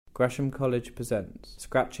Gresham College presents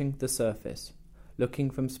Scratching the Surface,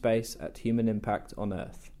 Looking from Space at Human Impact on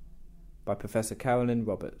Earth, by Professor Carolyn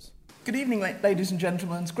Roberts. Good evening, ladies and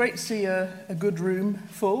gentlemen. It's great to see a good room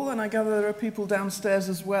full, and I gather there are people downstairs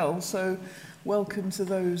as well, so welcome to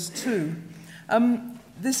those too.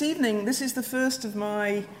 This evening, this is the first of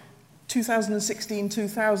my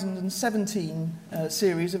 2016-2017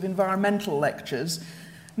 series of environmental lectures.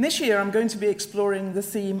 And this year I'm going to be exploring the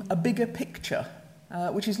theme A Bigger Picture,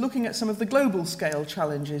 which is looking at some of the global scale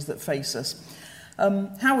challenges that face us,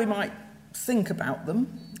 how we might think about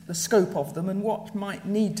them, the scope of them, and what might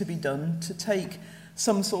need to be done to take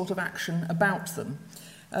some sort of action about them.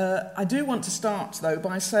 I do want to start, though,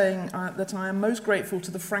 by saying that I am most grateful to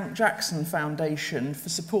the Frank Jackson Foundation for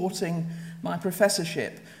supporting my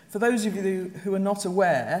professorship. For those of you who are not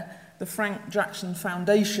aware, the Frank Jackson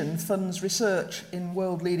Foundation funds research in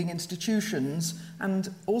world-leading institutions and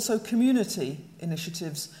also community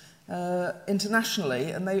initiatives internationally,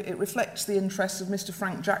 and it reflects the interests of Mr.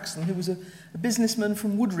 Frank Jackson, who was a businessman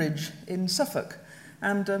from Woodridge in Suffolk.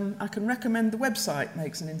 And I can recommend the website.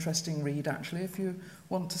 Makes an interesting read, actually, if you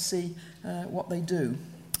want to see what they do.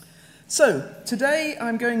 So, today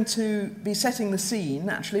I'm going to be setting the scene,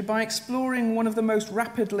 actually, by exploring one of the most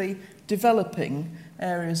rapidly developing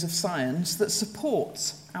areas of science that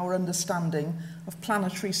supports our understanding of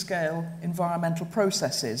planetary scale environmental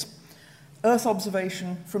processes: Earth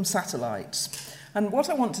observation from satellites. And what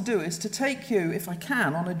I want to do is to take you, if I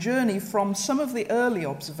can, on a journey from some of the early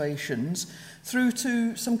observations through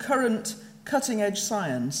to some current cutting-edge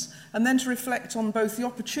science, and then to reflect on both the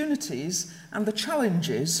opportunities and the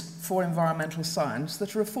challenges for environmental science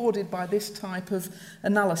that are afforded by this type of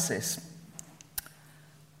analysis.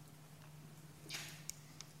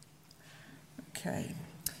 Okay.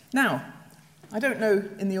 Now, I don't know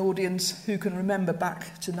in the audience who can remember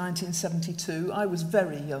back to 1972. I was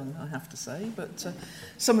very young, I have to say, but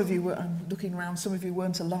some of you were, I'm looking around, some of you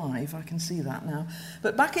weren't alive, I can see that now.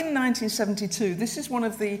 But back in 1972, this is one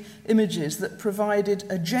of the images that provided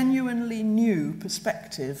a genuinely new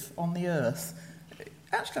perspective on the Earth.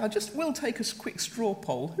 Actually, we'll take a quick straw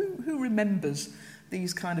poll. Who remembers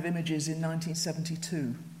these kind of images in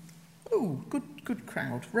 1972? Oh, good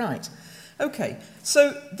crowd, right. Okay,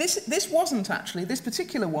 so this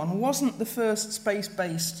particular one wasn't the first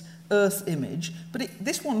space-based Earth image, but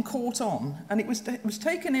this one caught on, and it was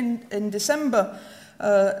taken in December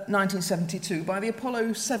 1972 by the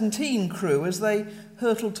Apollo 17 crew as they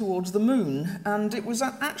hurtled towards the moon, and it was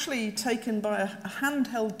actually taken by a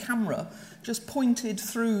handheld camera just pointed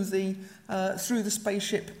through the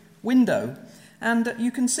spaceship window. And you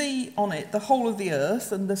can see on it the whole of the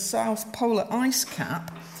Earth and the South Polar ice cap,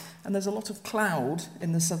 and there's a lot of cloud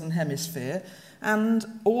in the southern hemisphere, and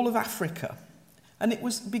all of Africa. And it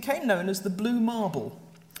became known as the Blue Marble.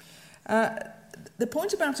 The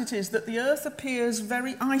point about it is that the Earth appears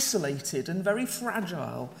very isolated and very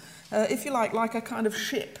fragile, if you like a kind of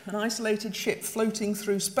ship, an isolated ship floating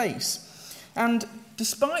through space. And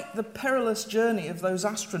despite the perilous journey of those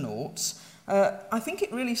astronauts, I think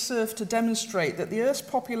it really served to demonstrate that the Earth's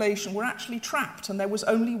population were actually trapped and there was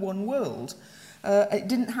only one world. It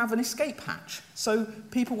didn't have an escape hatch, so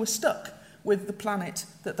people were stuck with the planet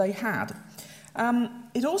that they had.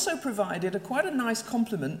 It also provided quite a nice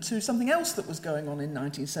complement to something else that was going on in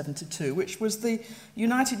 1972, which was the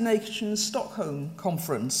United Nations Stockholm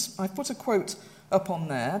Conference. I've put a quote up on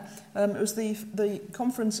there. It was the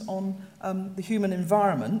conference on the human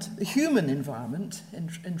environment,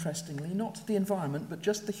 interestingly, not the environment, but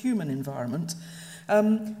just the human environment.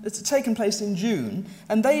 It's taken place in June,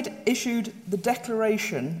 and they'd issued a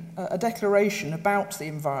declaration about the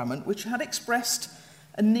environment, which had expressed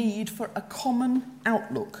a need for a common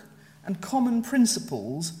outlook and common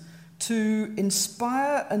principles to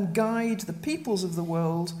inspire and guide the peoples of the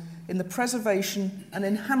world in the preservation and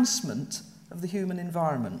enhancement of the human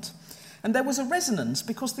environment. And there was a resonance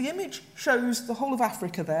because the image shows the whole of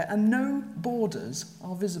Africa there, and no borders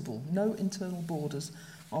are visible, no internal borders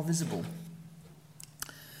are visible.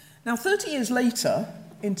 Now, 30 years later,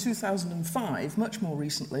 in 2005, much more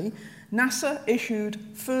recently, NASA issued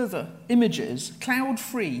further images,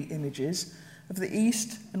 cloud-free images, of the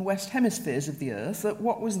east and west hemispheres of the Earth at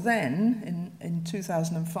what was then, in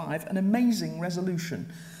 2005, an amazing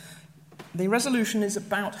resolution. The resolution is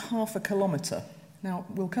about 0.5 kilometre. Now,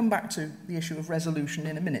 we'll come back to the issue of resolution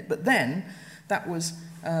in a minute, but then that was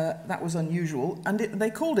unusual, and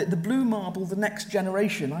they called it the Blue Marble, the Next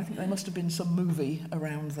Generation. I think there must have been some movie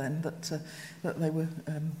around then that they were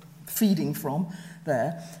feeding from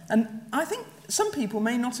there. And I think some people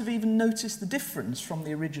may not have even noticed the difference from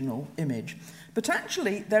the original image. But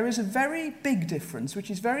actually, there is a very big difference, which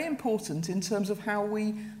is very important in terms of how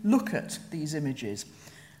we look at these images.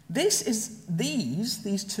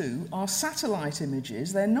 These two are satellite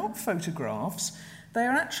images. They're not photographs. They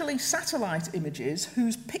are actually satellite images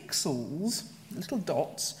whose pixels, little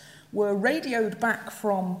dots, were radioed back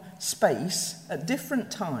from space at different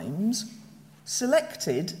times,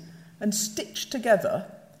 selected and stitched together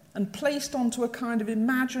and placed onto a kind of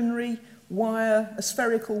imaginary wire, a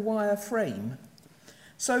spherical wire frame.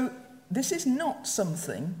 So this is not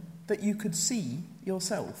something that you could see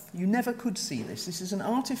yourself. You never could see this. This is an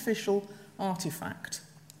artificial artifact.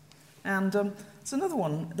 And there's another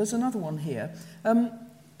one here.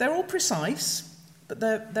 They're all precise, but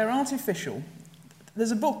they're artificial.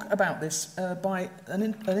 There's a book about this,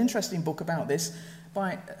 an interesting book about this,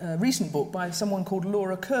 by a recent book by someone called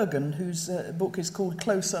Laura Kurgan, whose book is called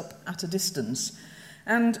Close Up at a Distance.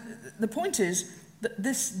 And the point is that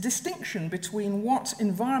this distinction between what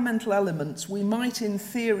environmental elements we might in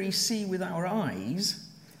theory see with our eyes,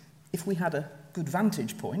 if we had a good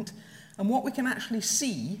vantage point, and what we can actually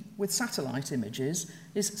see with satellite images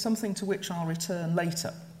is something to which I'll return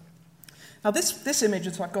later. Now this image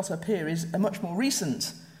that I've got up here is a much more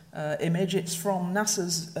recent image. It's from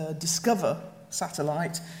NASA's Discover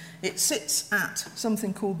satellite. It sits at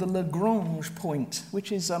something called the Lagrange point,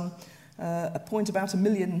 which is a point about 1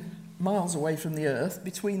 million miles away from the Earth,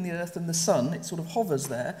 between the Earth and the Sun. It sort of hovers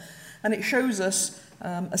there, and it shows us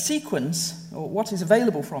a sequence, or what is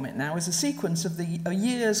available from it now is a sequence of a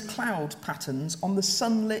year's cloud patterns on the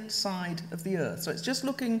sunlit side of the Earth. So it's just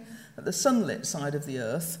looking at the sunlit side of the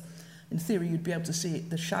Earth. In theory, you'd be able to see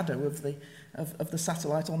the shadow of the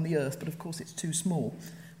satellite on the Earth, but of course it's too small.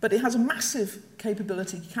 But it has a massive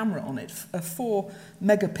capability camera on it, a 4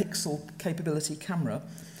 megapixel capability camera.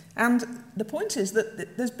 And the point is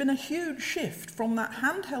that there's been a huge shift from that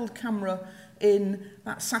handheld camera in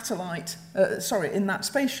that in that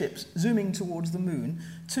spaceship zooming towards the moon,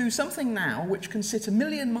 to something now which can sit 1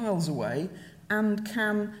 million miles away and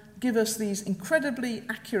can give us these incredibly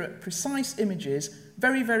accurate, precise images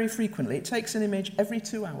very, very frequently. It takes an image every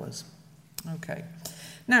 2 hours. Okay.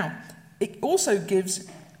 Now, it also gives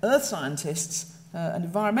Earth scientists and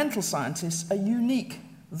environmental scientists a unique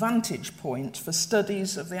vantage point for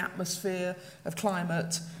studies of the atmosphere, of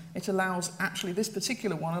climate. It allows, actually this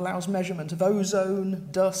particular one allows measurement of ozone,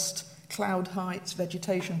 dust, cloud heights,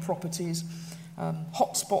 vegetation properties,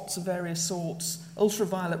 hotspots of various sorts,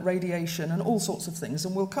 ultraviolet radiation and all sorts of things.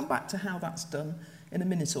 And we'll come back to how that's done in a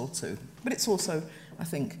minute or two. But it's also, I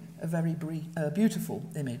think, a very beautiful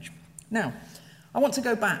image. Now, I want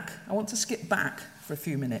to skip back for a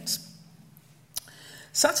few minutes.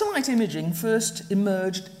 Satellite imaging first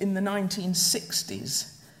emerged in the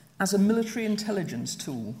 1960s as a military intelligence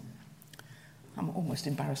tool. I'm almost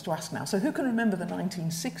embarrassed to ask now. So who can remember the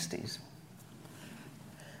 1960s?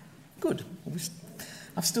 Good.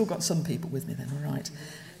 I've still got some people with me then, all right.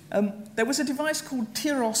 There was a device called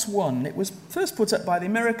TIROS-1. It was first put up by the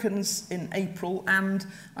Americans in April, and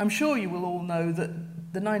I'm sure you will all know that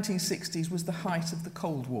the 1960s was the height of the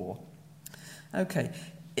Cold War. Okay.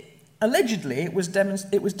 Allegedly, it was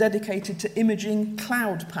dedicated to imaging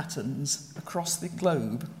cloud patterns across the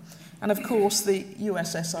globe. And of course, the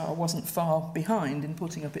USSR wasn't far behind in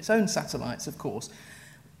putting up its own satellites, of course.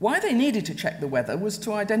 Why they needed to check the weather was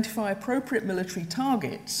to identify appropriate military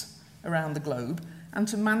targets around the globe and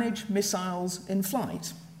to manage missiles in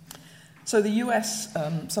flight. So the US,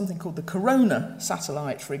 something called the Corona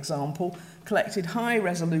satellite, for example, collected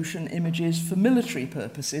high-resolution images for military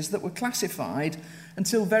purposes that were classified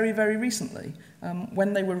until very, very recently,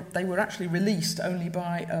 when they were actually released only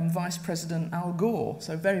by Vice President Al Gore,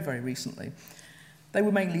 so very, very recently. They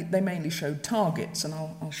mainly showed targets, and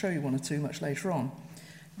I'll show you one or two much later on.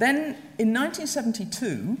 Then, in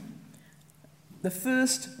 1972, the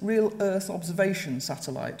first real Earth observation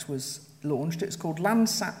satellite was launched. It's called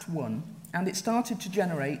Landsat-1, and it started to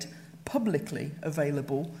generate publicly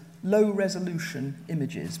available low-resolution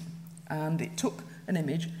images. And it took an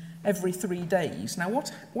image every 3 days. Now,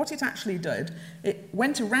 what it actually did, it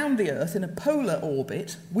went around the Earth in a polar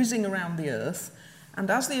orbit, whizzing around the Earth, and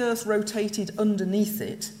as the Earth rotated underneath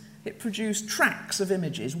it, it produced tracks of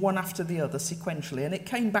images, one after the other, sequentially, and it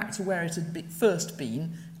came back to where it had first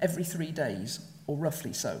been every 3 days, or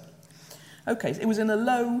roughly so. Okay, it was in a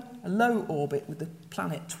low orbit with the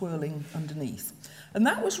planet twirling underneath. And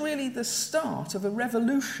that was really the start of a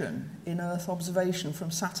revolution in Earth observation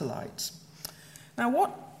from satellites. Now,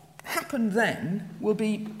 what happened then will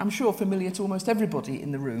be, I'm sure, familiar to almost everybody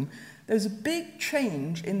in the room. There's a big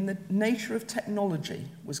change in the nature of technology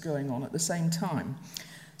was going on at the same time.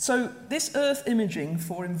 So this Earth imaging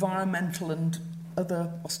for environmental and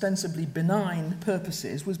other ostensibly benign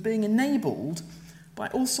purposes was being enabled by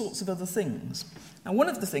all sorts of other things. Now, one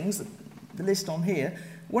of the things, the list on here,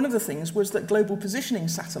 one of the things was that global positioning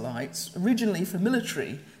satellites, originally for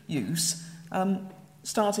military use,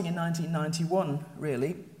 starting in 1991,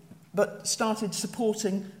 really, but started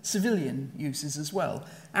supporting civilian uses as well.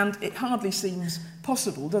 And it hardly seems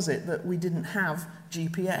possible, does it, that we didn't have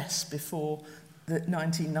GPS before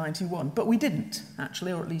 1991. But we didn't,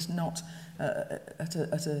 actually, or at least not at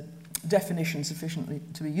a definition sufficiently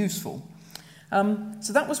to be useful.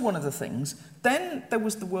 So that was one of the things. Then there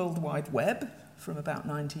was the World Wide Web from about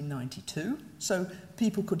 1992. So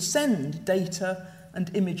people could send data and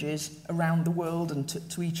images around the world and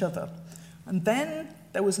to each other. And then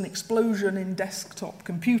there was an explosion in desktop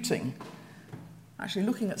computing. Actually,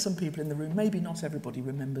 looking at some people in the room, maybe not everybody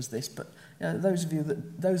remembers this, but those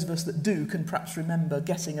of us that do can perhaps remember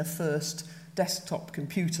getting a first desktop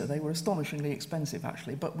computer. They were astonishingly expensive,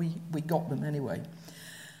 actually, but we got them anyway.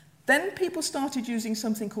 Then people started using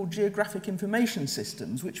something called geographic information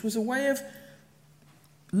systems, which was a way of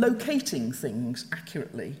locating things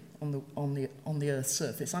accurately on the Earth's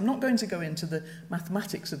surface. I'm not going to go into the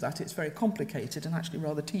mathematics of that. It's very complicated and actually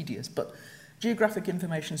rather tedious, but geographic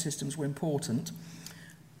information systems were important.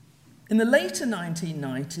 In the later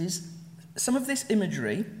 1990s, some of this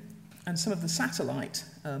imagery and some of the satellite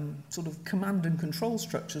sort of command and control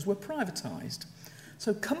structures were privatized.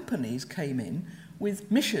 So companies came in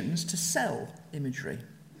with missions to sell imagery.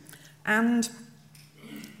 And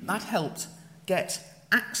that helped get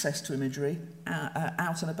access to imagery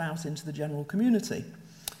out and about into the general community.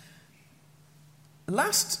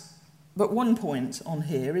 Last but one point on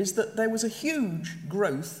here is that there was a huge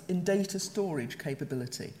growth in data storage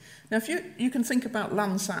capability. Now, if you can think about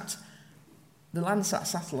Landsat, the Landsat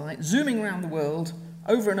satellite, zooming around the world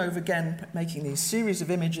over and over again, making these series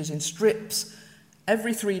of images in strips.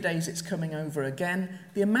 Every 3 days it's coming over again.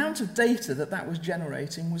 The amount of data that was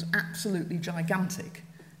generating was absolutely gigantic.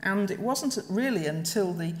 And it wasn't really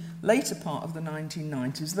until the later part of the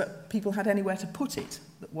 1990s that people had anywhere to put it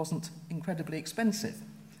that wasn't incredibly expensive.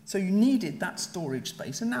 So you needed that storage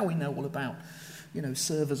space. And now we know all about,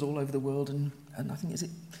 servers all over the world. And I think, is it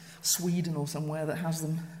Sweden or somewhere that has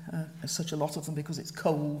them, such a lot of them because it's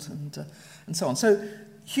cold and so on. So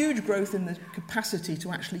huge growth in the capacity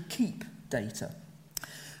to actually keep data.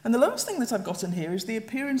 And the last thing that I've got in here is the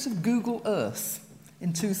appearance of Google Earth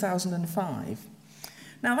in 2005.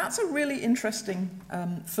 Now, that's a really interesting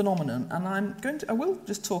phenomenon, and I will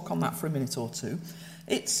just talk on that for a minute or two.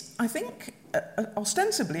 It's, I think,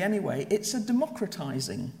 ostensibly anyway, it's a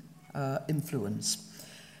democratizing influence.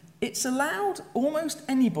 It's allowed almost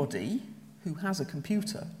anybody who has a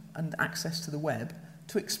computer and access to the web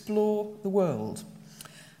to explore the world.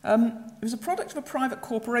 It was a product of a private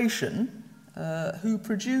corporation who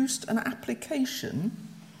produced an application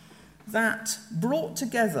that brought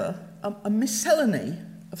together a miscellany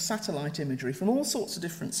of satellite imagery from all sorts of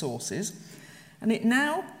different sources, and it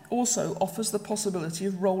now also offers the possibility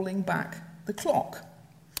of rolling back the clock.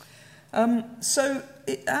 So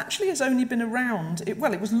it actually has only been around, it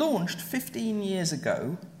was launched 15 years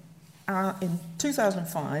ago in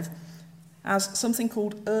 2005 as something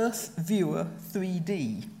called Earth Viewer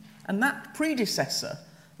 3D, and that predecessor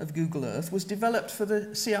of Google Earth was developed for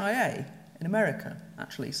the CIA in America,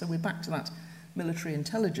 actually, so we're back to that military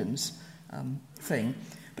intelligence thing.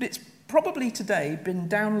 But it's probably today been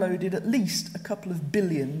downloaded at least a couple of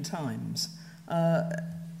billion times.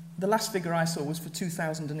 The last figure I saw was for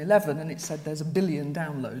 2011, and it said there's 1 billion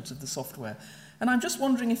downloads of the software. And I'm just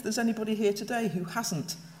wondering if there's anybody here today who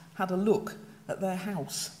hasn't had a look at their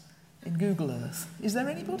house in Google Earth. Is there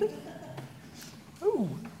anybody? Oh,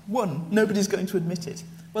 one. Nobody's going to admit it.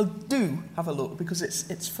 Well, do have a look, because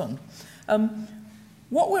it's fun.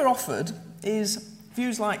 What we're offered is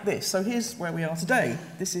views like this. So here's where we are today.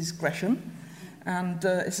 This is Gresham, and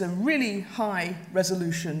it's a really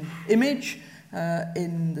high-resolution image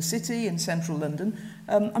in the city in central London.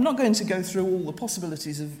 I'm not going to go through all the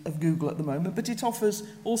possibilities of Google at the moment, but it offers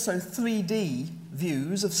also 3D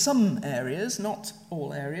views of some areas, not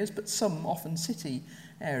all areas, but some, often city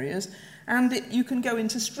areas. And you can go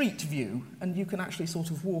into street view, and you can actually sort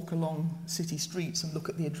of walk along city streets and look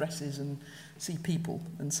at the addresses and see people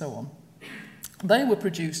and so on. They were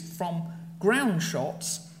produced from ground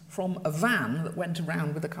shots from a van that went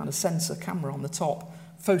around with a kind of sensor camera on the top,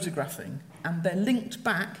 photographing and they're linked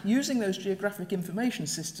back, using those geographic information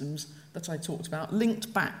systems that I talked about,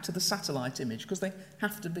 linked back to the satellite image, because they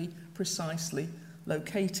have to be precisely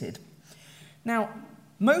located. Now,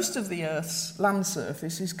 most of the Earth's land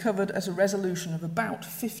surface is covered at a resolution of about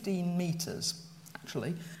 15 metres,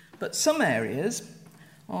 actually, but some areas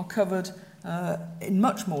are covered in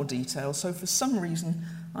much more detail. So for some reason,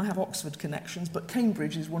 I have Oxford connections, but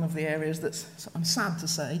Cambridge is one of the areas that, I'm sad to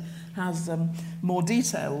say, has more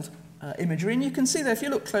detailed imagery. And you can see there, if you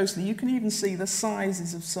look closely, you can even see the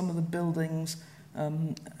sizes of some of the buildings,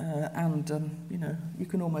 you know, you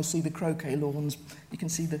can almost see the croquet lawns. You can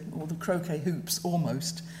see the croquet hoops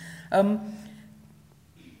almost.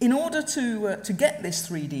 In order to get this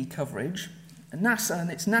 3D coverage, NASA, and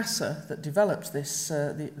it's NASA that developed this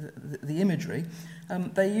the imagery.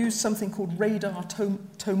 They used something called radar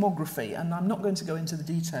tomography, and I'm not going to go into the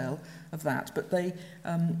detail of that, but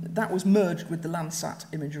that was merged with the Landsat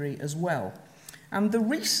imagery as well. And the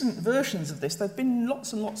recent versions of this, there have been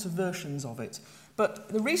lots and lots of versions of it, but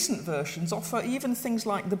the recent versions offer even things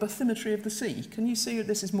like the bathymetry of the sea. Can you see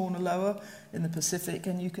this is Mauna Loa in the Pacific,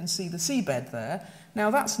 and you can see the seabed there.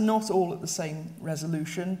 Now, that's not all at the same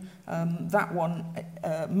resolution. That one,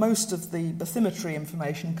 most of the bathymetry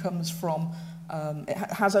information comes from, it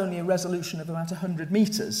has only a resolution of about 100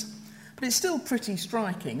 metres. But it's still pretty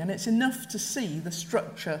striking, and it's enough to see the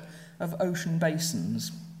structure of ocean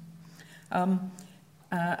basins.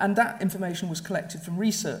 And that information was collected from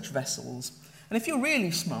research vessels. And if you're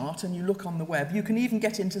really smart and you look on the web, you can even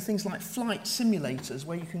get into things like flight simulators,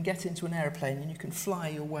 where you can get into an aeroplane and you can fly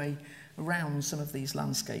your way around some of these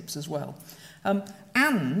landscapes as well.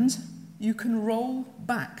 And you can roll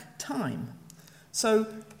back time. So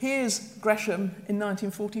here's Gresham in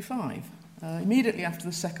 1945, immediately after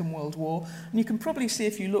the Second World War. And you can probably see,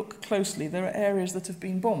 if you look closely, there are areas that have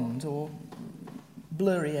been bombed, or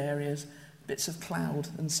blurry areas, bits of cloud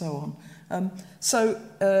and so on. So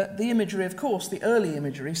the imagery, of course, the early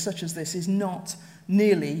imagery, such as this, is not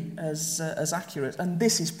nearly as accurate. And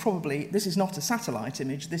this is not a satellite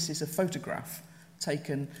image, this is a photograph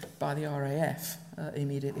taken by the RAF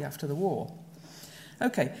immediately after the war.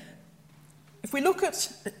 Okay, if we look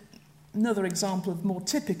at another example of more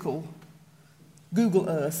typical Google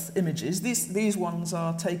Earth images, these ones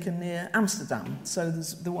are taken near Amsterdam. So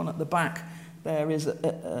there's the one at the back there is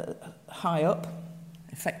high up.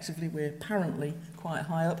 Effectively, we're apparently quite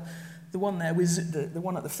high up. The one there, the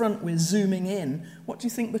one at the front, we're zooming in. What do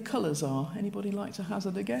you think the colours are? Anybody like to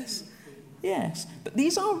hazard a guess? Yes, but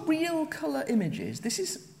these are real colour images. This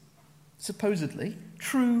is supposedly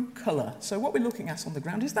true colour. So what we're looking at on the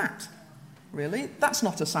ground is that, really. That's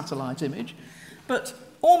not a satellite image, but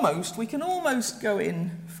we can almost go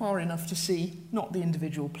in far enough to see not the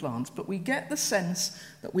individual plants, but we get the sense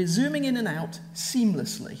that we're zooming in and out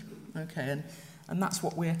seamlessly. Okay, and that's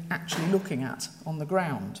what we're actually looking at on the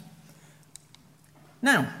ground.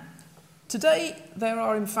 Now, today there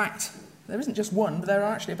isn't just one, but there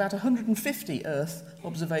are actually about 150 Earth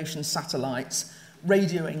observation satellites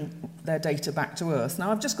radioing their data back to Earth.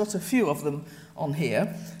 Now, I've just got a few of them on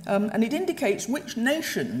here, and it indicates which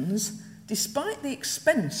nations, despite the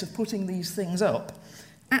expense of putting these things up,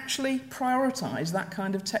 actually prioritise that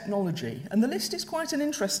kind of technology. And the list is quite an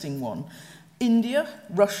interesting one. India,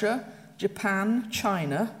 Russia, Japan,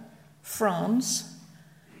 China, France,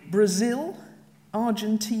 Brazil,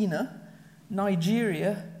 Argentina,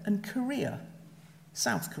 Nigeria, and Korea,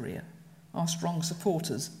 South Korea, are strong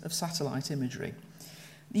supporters of satellite imagery.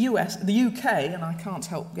 The UK, and I can't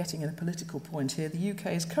help getting in a political point here, the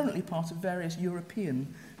UK is currently part of various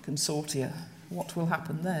European consortia. What will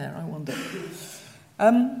happen there, I wonder.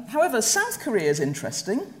 However, South Korea is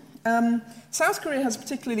interesting. South Korea has a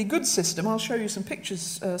particularly good system. I'll show you some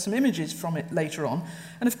pictures, some images from it later on.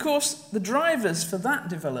 And of course, the drivers for that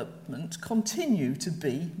development continue to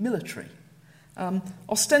be military.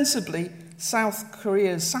 Ostensibly, South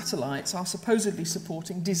Korea's satellites are supposedly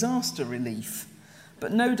supporting disaster relief.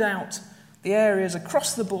 But no doubt, the areas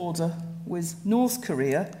across the border with North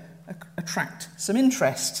Korea attract some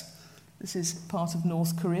interest. This is part of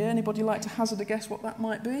North Korea. Anybody like to hazard a guess what that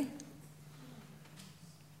might be?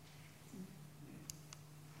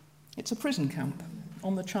 It's a prison camp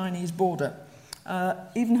on the Chinese border.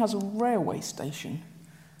 Even has a railway station,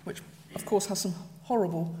 which of course has some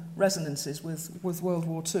horrible resonances with World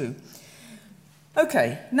War II.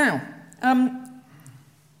 Okay, now,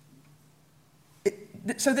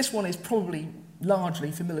 so this one is probably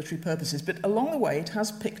largely for military purposes, but along the way it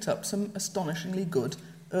has picked up some astonishingly good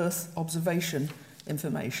Earth observation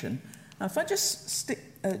information. Now, if I just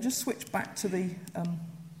switch back to the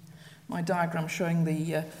my diagram showing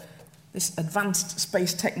the this advanced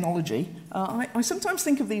space technology, I sometimes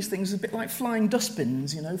think of these things as a bit like flying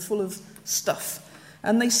dustbins, you know, full of stuff.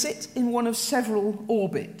 And they sit in one of several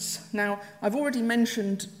orbits. Now, I've already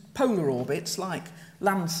mentioned polar orbits like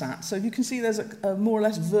Landsat. So you can see there's a more or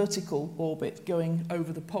less vertical orbit going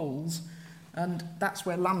over the poles, and that's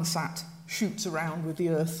where Landsat shoots around with the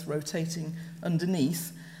Earth rotating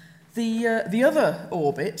underneath. The other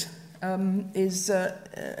orbit is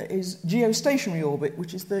geostationary orbit,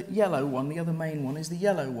 which is the yellow one. The other main one is the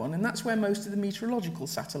yellow one, and that's where most of the meteorological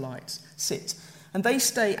satellites sit. And they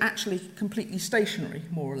stay actually completely stationary,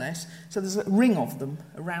 more or less. So there's a ring of them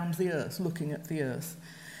around the Earth, looking at the Earth.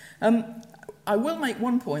 I will make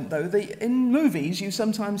one point, though. In movies, you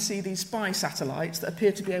sometimes see these spy satellites that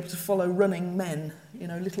appear to be able to follow running men, you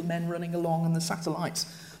know, little men running along and the satellites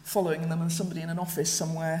following them, and somebody in an office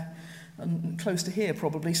somewhere close to here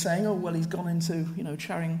probably saying, oh, well, he's gone into, you know,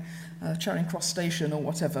 Charing Cross Station or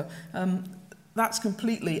whatever. That's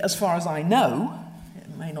completely, as far as I know,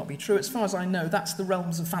 it may not be true, as far as I know, that's the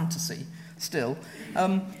realms of fantasy still.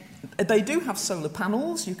 They do have solar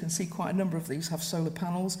panels. You can see quite a number of these have solar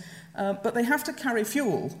panels, but they have to carry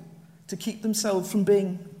fuel to keep themselves from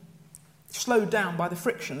being slowed down by the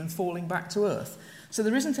friction and falling back to Earth. So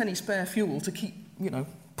there isn't any spare fuel to keep, you know,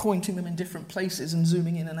 pointing them in different places and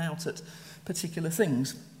zooming in and out at particular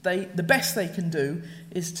things. The best they can do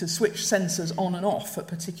is to switch sensors on and off at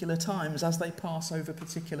particular times as they pass over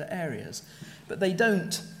particular areas. But they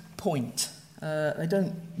don't point, they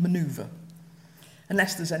don't manoeuvre,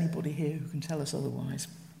 unless there's anybody here who can tell us otherwise.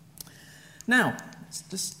 Now, let's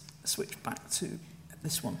just switch back to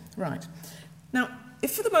this one. Right. Now,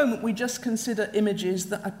 if for the moment we just consider images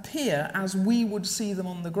that appear as we would see them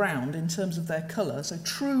on the ground in terms of their colour, so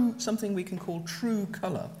true, something we can call true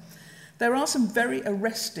colour, there are some very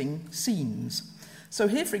arresting scenes. So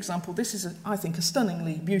here, for example, this is, I think, a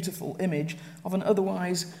stunningly beautiful image of an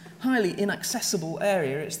otherwise highly inaccessible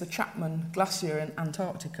area. It's the Chapman Glacier in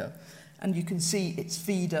Antarctica. And you can see its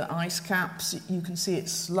feeder ice caps, you can see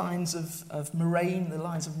its lines of moraine, the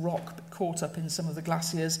lines of rock caught up in some of the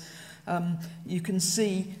glaciers. You can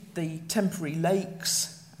see the temporary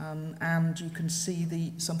lakes, and you can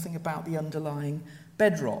see something about the underlying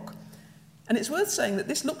bedrock. And it's worth saying that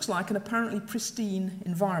this looks like an apparently pristine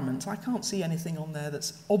environment. I can't see anything on there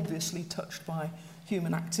that's obviously touched by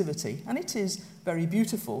human activity, and it is very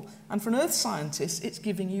beautiful. And for an Earth scientist, it's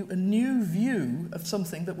giving you a new view of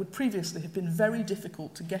something that would previously have been very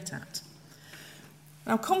difficult to get at.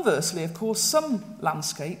 Now, conversely, of course, some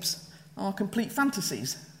landscapes are complete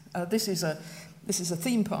fantasies. This is a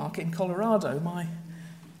theme park in Colorado. My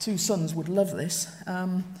two sons would love this.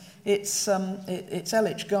 It's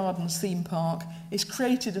Elitch Gardens theme park. It's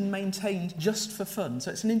created and maintained just for fun,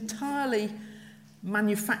 so it's an entirely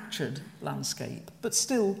manufactured landscape, but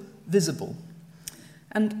still visible.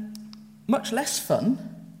 And much less fun,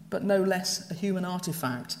 but no less a human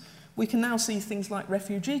artefact, we can now see things like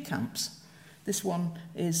refugee camps. This one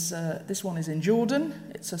is in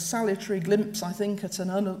Jordan. It's a salutary glimpse, I think, at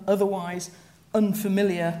an otherwise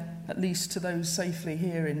unfamiliar, at least to those safely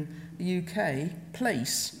here in the UK,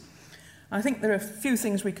 place. I think there are a few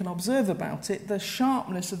things we can observe about it. The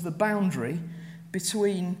sharpness of the boundary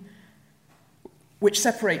which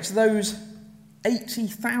separates those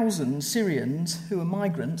 80,000 Syrians who are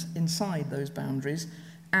migrant inside those boundaries,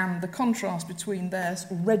 and the contrast between their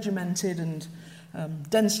regimented and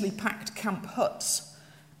densely packed camp huts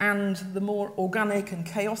and the more organic and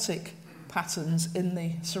chaotic patterns in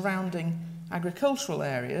the surrounding agricultural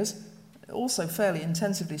areas, also fairly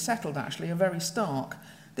intensively settled actually, are very stark.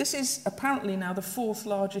 This is apparently now the fourth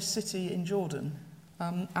largest city in Jordan,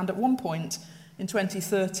 and at one point in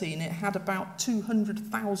 2013 it had about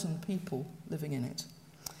 200,000 people living in it.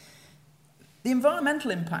 The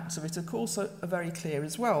environmental impacts of it, of course, are very clear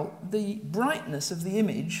as well. The brightness of the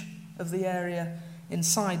image of the area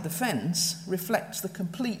inside the fence reflects the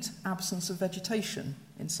complete absence of vegetation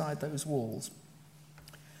inside those walls.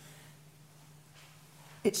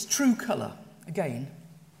 Its true colour, again,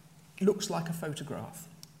 looks like a photograph.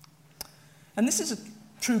 And this is a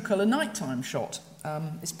true colour nighttime shot.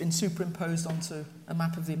 It's been superimposed onto a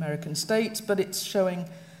map of the American states, but it's showing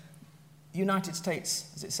United States,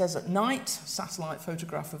 as it says, at night, satellite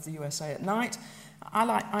photograph of the USA at night.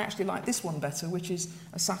 I actually like this one better, which is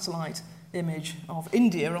a satellite image of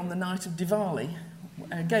India on the night of Diwali.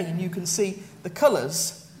 Again, you can see the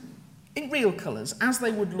colours, in real colours, as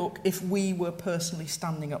they would look if we were personally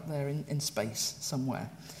standing up there in space somewhere.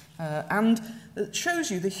 And it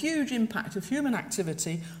shows you the huge impact of human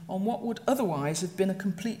activity on what would otherwise have been a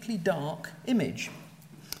completely dark image.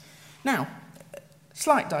 Now,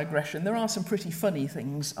 slight digression, there are some pretty funny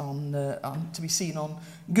things to be seen on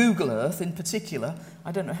Google Earth in particular.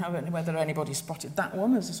 I don't know whether anybody spotted that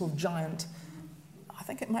one as a sort of giant, I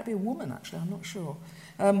think it might be a woman actually, I'm not sure.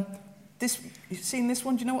 You've seen this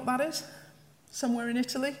one, do you know what that is? Somewhere in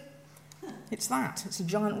Italy? It's a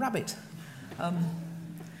giant rabbit.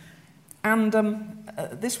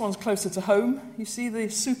 This one's closer to home. You see the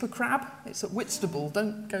super crab? It's at Whitstable.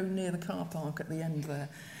 Don't go near the car park at the end there.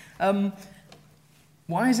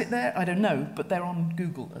 Why is it there? I don't know, but they're on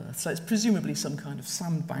Google Earth. So it's presumably some kind of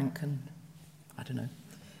sandbank and I don't know.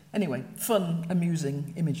 Anyway, fun,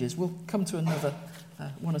 amusing images. We'll come to another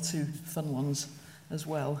one or two fun ones as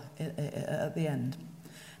well at the end.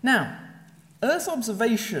 Now, Earth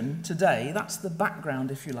observation today, that's the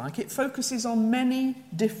background if you like, it focuses on many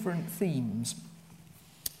different themes.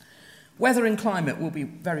 Weather and climate will be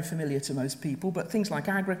very familiar to most people, but things like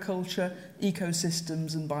agriculture,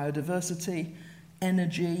 ecosystems and biodiversity,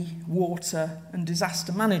 energy, water and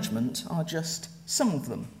disaster management are just some of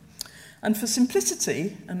them. And for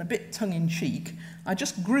simplicity and a bit tongue-in-cheek, I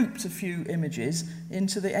just grouped a few images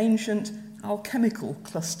into the ancient alchemical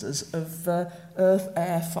clusters of earth,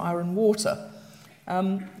 air, fire and water.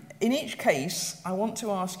 In each case, I want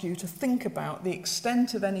to ask you to think about the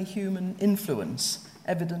extent of any human influence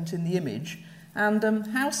evident in the image and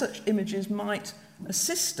how such images might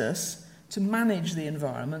assist us to manage the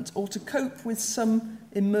environment or to cope with some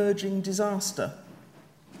emerging disaster.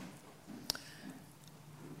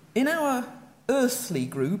 In our earthly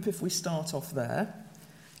group, if we start off there,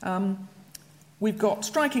 we've got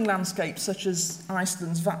striking landscapes such as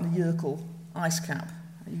Iceland's Vatnajökull ice cap.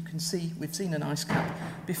 You can see, we've seen an ice cap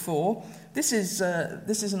before. This is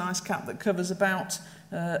an ice cap that covers about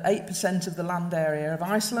 8% of the land area of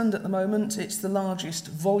Iceland at the moment. It's the largest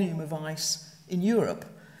volume of ice in Europe.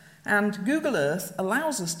 And Google Earth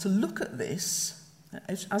allows us to look at this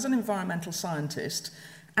as an environmental scientist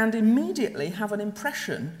and immediately have an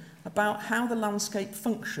impression about how the landscape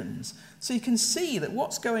functions. So you can see that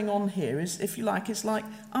what's going on here is, if you like, it's like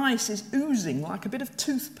ice is oozing like a bit of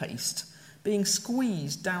toothpaste being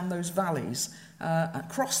squeezed down those valleys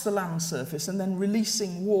across the land surface and then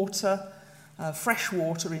releasing water, fresh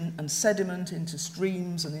water and sediment into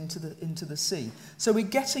streams and into the sea. So we're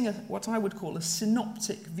getting what I would call a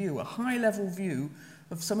synoptic view, a high-level view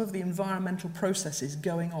of some of the environmental processes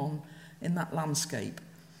going on in that landscape.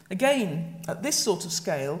 Again, at this sort of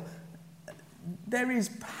scale, there is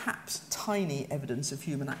perhaps tiny evidence of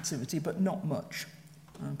human activity, but not much.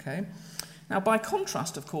 Okay. Now, by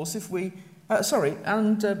contrast, of course, if we...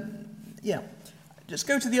 just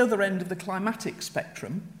go to the other end of the climatic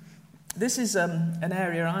spectrum. This is an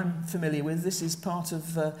area I'm familiar with. This is part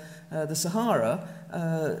of the Sahara,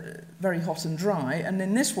 very hot and dry. And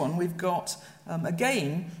in this one, we've got,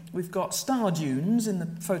 we've got star dunes in the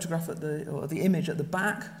photograph or the image at the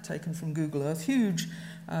back, taken from Google Earth. Huge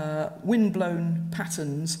wind-blown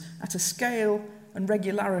patterns at a scale and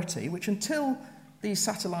regularity, which until these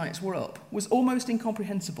satellites were up was almost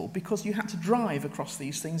incomprehensible because you had to drive across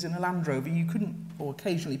these things in a Land Rover. You couldn't, or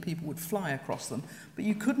occasionally people would fly across them, but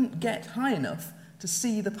you couldn't get high enough to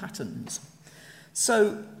see the patterns.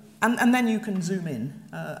 So, and then you can zoom in,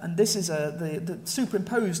 and this is the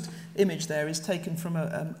superimposed image there is taken from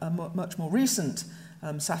a much more recent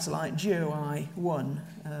satellite, GeoEye-1,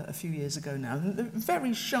 a few years ago now. And they're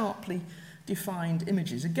very sharply defined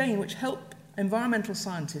images, again, which help environmental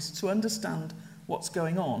scientists to understand what's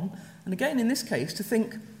going on, and again in this case to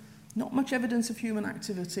think not much evidence of human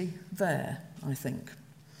activity there, I think.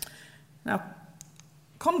 Now,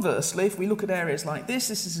 conversely, if we look at areas like this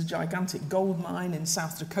is a gigantic gold mine in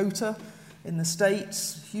South Dakota in the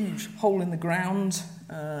States, huge hole in the ground,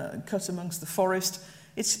 cut amongst the forest.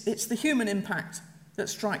 It's the human impact that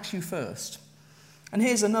strikes you first. And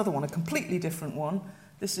here's another one, a completely different one.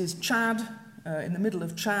 This is Chad, in the middle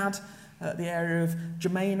of Chad, the area of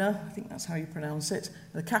N'Djamena, I think that's how you pronounce it,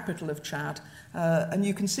 the capital of Chad. And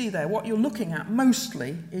you can see there, what you're looking at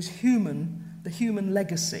mostly is the human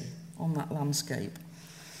legacy on that landscape.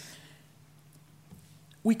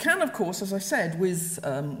 We can, of course, as I said,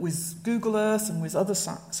 with Google Earth and with other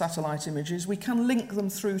satellite images, we can link them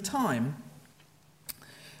through time.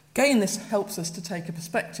 Again, this helps us to take a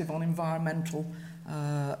perspective on environmental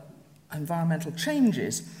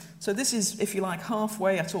changes. So this is, if you like,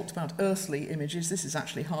 halfway. I talked about earthly images. This is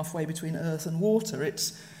actually halfway between earth and water.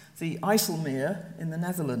 It's the IJsselmeer in the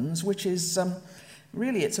Netherlands, which is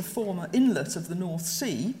really, it's a former inlet of the North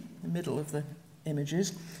Sea, in the middle of the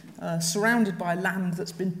images, surrounded by land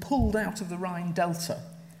that's been pulled out of the Rhine Delta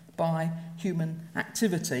by human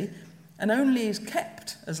activity. and only is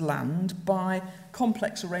kept as land by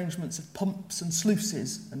complex arrangements of pumps and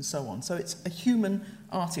sluices and so on. So it's a human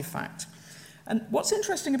artefact. And what's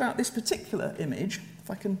interesting about this particular image, if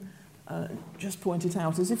I can just point it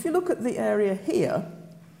out, is if you look at the area here,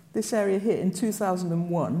 this area here in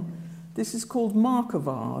 2001, this is called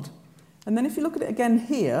Markervaard. And then if you look at it again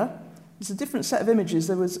here, it's a different set of images.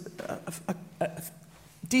 There was a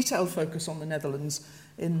detailed focus on the Netherlands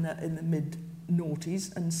in the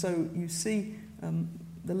mid-noughties, and so you see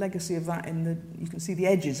the legacy of that you can see the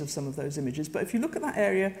edges of some of those images. But if you look at that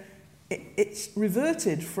area, it's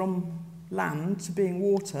reverted from land to being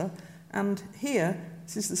water, and here,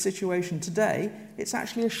 this is the situation today, it's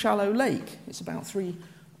actually a shallow lake. It's about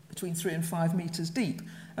between 3 and 5 metres deep.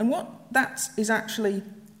 And what that is actually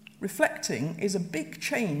reflecting is a big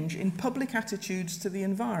change in public attitudes to the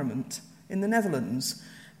environment in the Netherlands.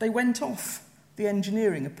 They went off the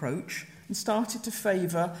engineering approach and started to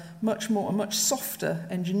favour much softer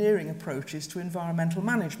engineering approaches to environmental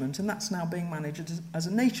management, and that's now being managed as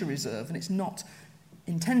a nature reserve, and it's not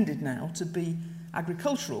intended now to be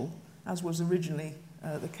agricultural, as was originally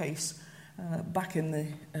the case back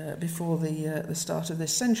in before the start of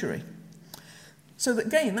this century. So that,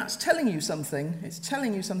 again, that's telling you something. It's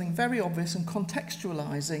telling you something very obvious and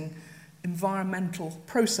contextualising environmental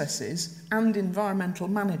processes and environmental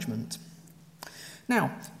management.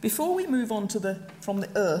 Now, before we move on from the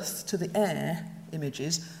earth to the air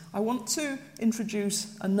images, I want to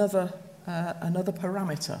introduce another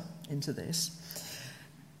parameter into this.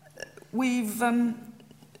 We've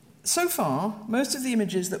so far, most of the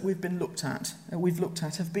images that we've looked at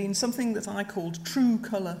have been something that I called true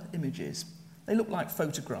colour images. They look like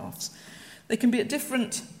photographs. They can be at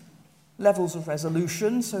different levels of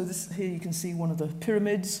resolution. So here you can see one of the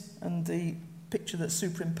pyramids, and the picture that's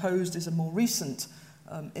superimposed is a more recent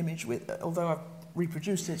image, although I've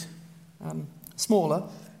reproduced it smaller.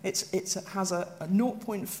 It has a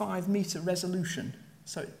 0.5 metre resolution,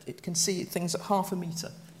 so it can see things at half a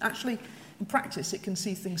metre. Actually, in practice, it can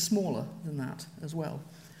see things smaller than that as well.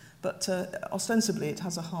 But ostensibly, it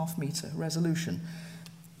has a half-metre resolution.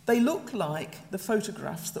 They look like the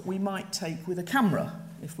photographs that we might take with a camera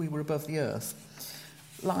if we were above the Earth.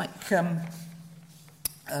 Like,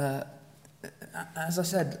 as I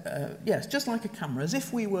said, yes, just like a camera, as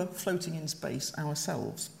if we were floating in space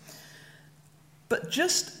ourselves. But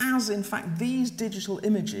just as, in fact, these digital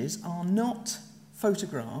images are not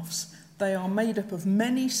photographs, they are made up of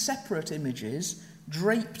many separate images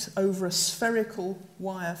draped over a spherical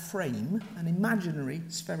wire frame, an imaginary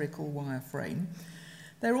spherical wire frame.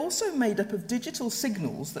 They're also made up of digital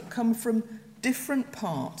signals that come from different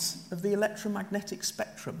parts of the electromagnetic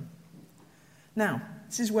spectrum. Now,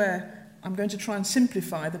 this is where I'm going to try and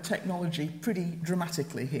simplify the technology pretty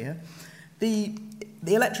dramatically here. The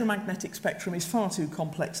electromagnetic spectrum is far too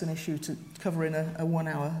complex an issue to cover in a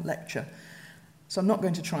 1-hour lecture, so I'm not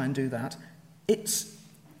going to try and do that.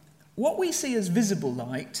 What we see as visible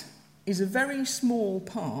light is a very small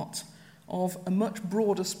part of a much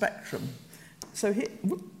broader spectrum. So here,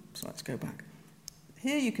 so let's go back.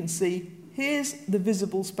 Here you can see, here's the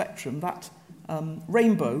visible spectrum, that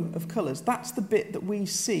rainbow of colours. That's the bit that we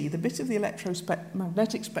see, the bit of the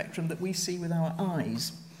electromagnetic spectrum that we see with our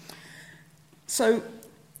eyes. So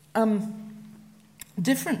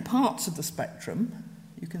different parts of the spectrum,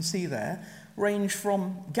 you can see there, range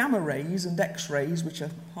from gamma rays and X-rays, which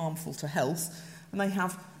are harmful to health, and they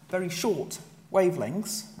have very short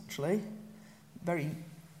wavelengths, actually, very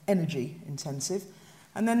energy intensive.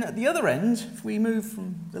 And then at the other end, if we move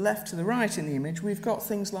from the left to the right in the image, we've got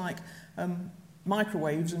things like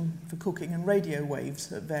microwaves for cooking and radio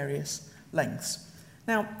waves at various lengths.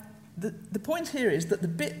 Now, the point here is that the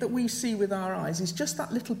bit that we see with our eyes is just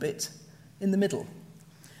that little bit in the middle.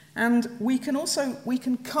 And we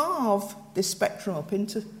can carve this spectrum up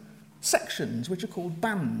into sections, which are called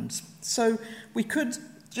bands. So we could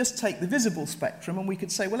just take the visible spectrum and we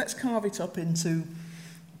could say, well, let's carve it up into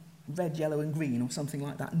red, yellow and green or something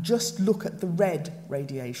like that, and just look at the red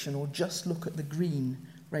radiation or just look at the green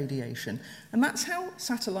radiation. And that's how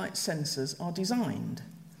satellite sensors are designed.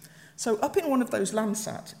 So up in one of those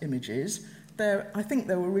Landsat images, I think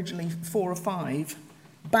there were originally 4 or 5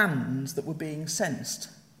 bands that were being sensed.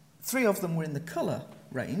 3 of them were in the colour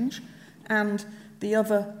range, and the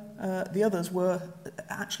others were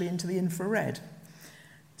actually into the infrared.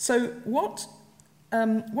 So what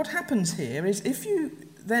happens here is if you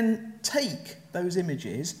then take those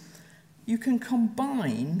images, you can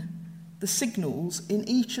combine the signals in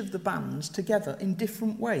each of the bands together in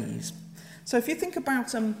different ways. So if you think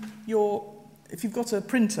about if you've got a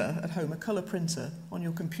printer at home, a colour printer on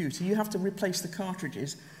your computer, you have to replace the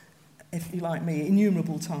cartridges if you like me,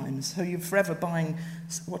 innumerable times. So you're forever buying,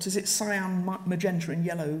 cyan, magenta and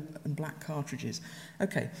yellow and black cartridges.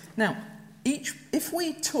 Okay, now, if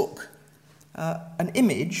we took an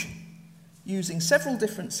image using several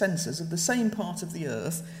different sensors of the same part of the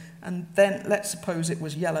Earth, and then let's suppose it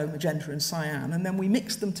was yellow, magenta and cyan, and then we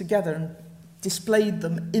mixed them together and displayed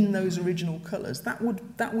them in those original colours, that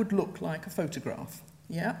would look like a photograph.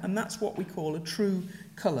 Yeah, and that's what we call a true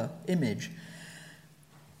colour image.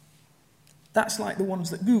 That's like the ones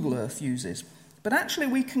that Google Earth uses. But actually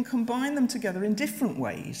we can combine them together in different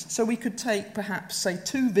ways. So we could take perhaps, say,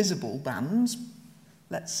 2 visible bands,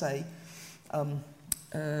 let's say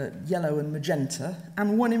yellow and magenta,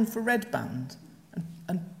 and 1 infrared band,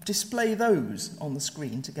 and display those on the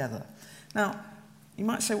screen together. Now, you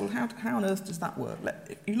might say, well, how on earth does that work?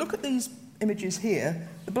 If you look at these images here,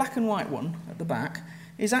 the black and white one at the back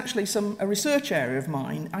is actually a research area of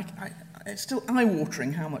mine. It's still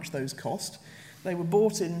eye-watering how much those cost. They were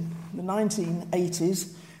bought in the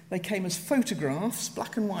 1980s. They came as photographs,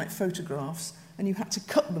 black and white photographs, and you had to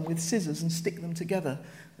cut them with scissors and stick them together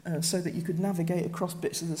so that you could navigate across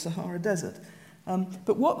bits of the Sahara Desert.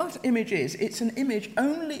 But what that image is, it's an image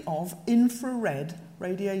only of infrared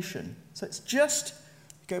radiation. So it's just,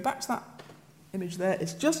 go back to that image there,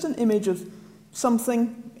 it's just an image of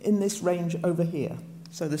something in this range over here.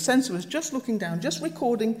 So the sensor was just looking down, just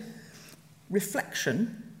recording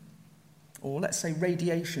reflection, or let's say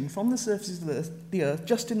radiation, from the surface of the Earth,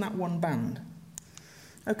 just in that one band.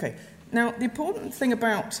 Okay, now the important thing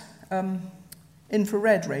about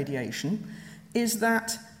infrared radiation is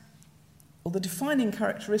that, or the defining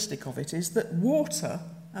characteristic of it is that water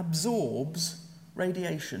absorbs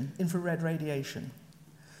radiation, infrared radiation.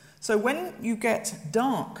 So when you get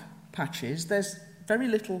dark patches, there's very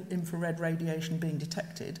little infrared radiation being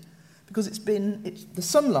detected, because it's the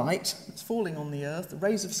sunlight that's falling on the Earth, the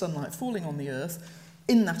rays of sunlight falling on the Earth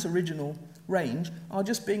in that original range are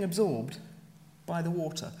just being absorbed by the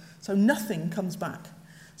water. So nothing comes back.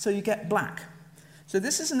 So you get black. So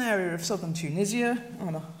this is an area of southern Tunisia.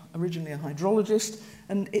 I'm originally a hydrologist,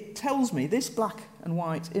 and it tells me, this black and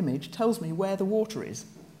white image tells me where the water is,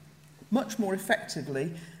 much more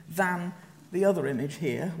effectively than the other image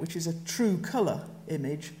here, which is a true colour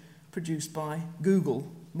image produced by Google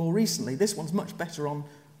more recently. This one's much better on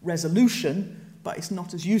resolution, but it's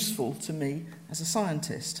not as useful to me as a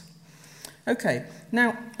scientist. Okay,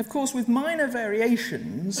 now, of course, with minor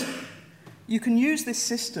variations, you can use this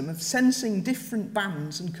system of sensing different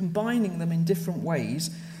bands and combining them in different ways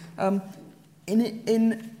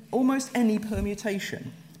in almost any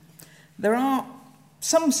permutation. There are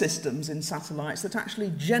some systems in satellites that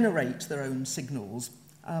actually generate their own signals.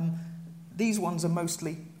 These ones are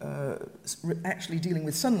mostly actually dealing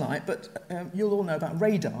with sunlight, but you'll all know about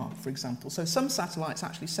radar, for example. So some satellites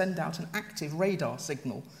actually send out an active radar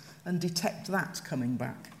signal and detect that coming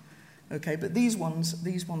back. Okay, but these ones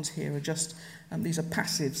here are just, these are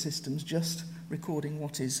passive systems, just recording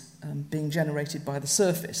what is being generated by the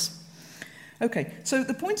surface. Okay, so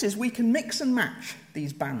the point is we can mix and match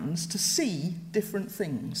these bands to see different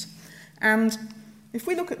things. And if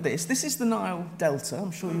we look at this is the Nile Delta,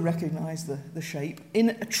 I'm sure you recognise the shape, in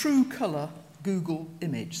a true colour Google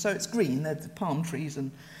image. So it's green, they're the palm trees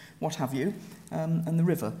and what have you, and the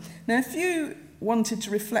river. Now, if you wanted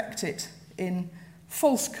to reflect it in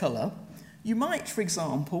false colour, you might, for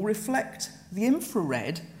example, reflect the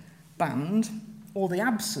infrared band, or the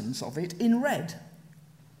absence of it, in red.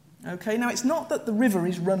 Okay, now it's not that the river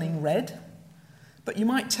is running red, but you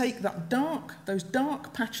might take those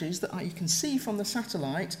dark patches that you can see from the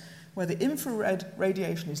satellite where the infrared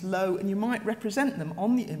radiation is low, and you might represent them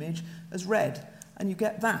on the image as red, and you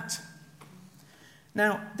get that.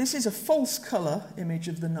 Now, this is a false colour image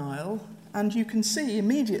of the Nile, and you can see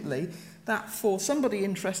immediately that for somebody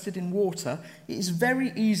interested in water, it is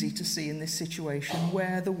very easy to see in this situation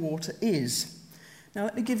where the water is. Now,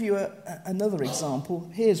 let me give you another example.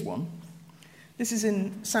 Here's one. This is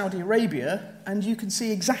in Saudi Arabia, and you can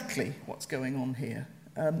see exactly what's going on here.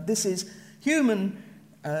 This is human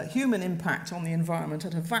impact on the environment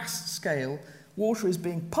at a vast scale. Water is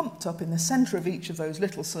being pumped up in the centre of each of those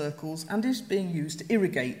little circles and is being used to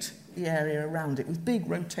irrigate the area around it with big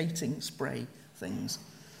rotating spray things.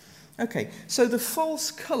 Okay, so the false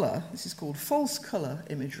colour, this is called false colour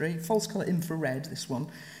imagery, false colour infrared, this one,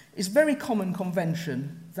 is very common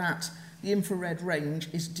convention that the infrared range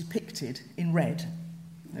is depicted in red.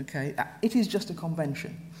 Okay, it is just a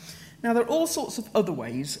convention. Now, there are all sorts of other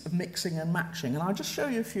ways of mixing and matching, and I'll just show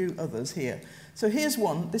you a few others here. So here's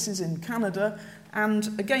one. This is in Canada,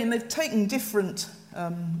 and again, they've taken different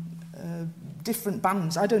different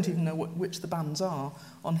bands. I don't even know which the bands are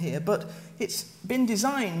on here, but it's been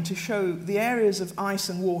designed to show the areas of ice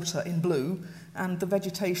and water in blue and the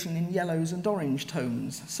vegetation in yellows and orange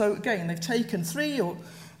tones. So again, they've taken three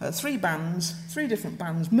different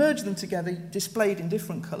bands, merged them together, displayed in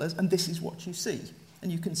different colours, and this is what you see.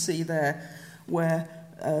 And you can see there where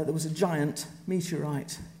there was a giant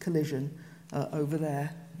meteorite collision over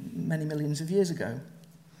there many millions of years ago.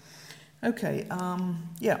 Okay,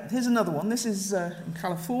 here's another one. This is in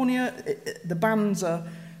California. The bands are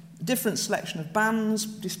a different selection of bands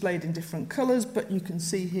displayed in different colours, but you can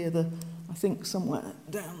see here I think somewhere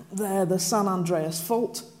down there, the San Andreas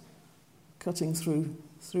Fault cutting through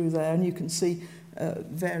there, and you can see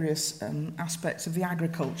various aspects of the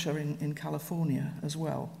agriculture in California as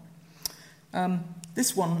well.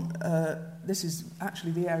 This is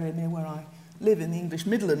actually the area near where I live in the English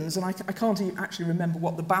Midlands, and I can't actually remember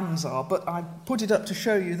what the bands are, but I put it up to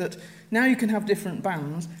show you that now you can have different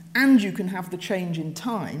bands and you can have the change in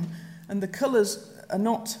time, and the colours are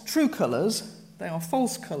not true colours, they are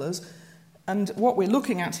false colours. And what we're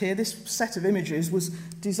looking at here, this set of images, was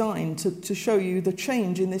designed to show you the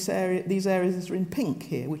change in this area. These areas are in pink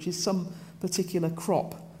here, which is some particular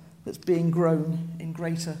crop that's being grown in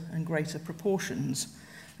greater and greater proportions.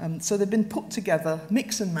 So they've been put together,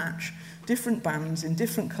 mix and match, different bands in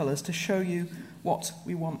different colours to show you what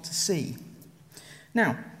we want to see.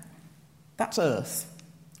 Now, that's Earth.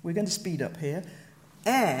 We're going to speed up here.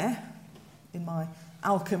 Air, in my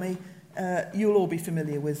alchemy, you'll all be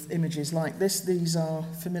familiar with images like this. These are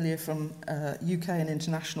familiar from UK and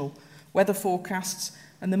international weather forecasts.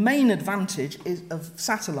 And the main advantage of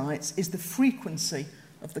satellites is the frequency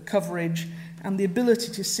of the coverage and the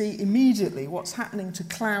ability to see immediately what's happening to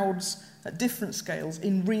clouds at different scales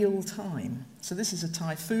in real time. So this is a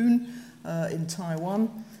typhoon in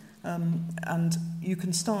Taiwan, and you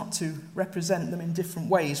can start to represent them in different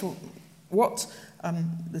ways.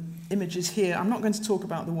 The images here, I'm not going to talk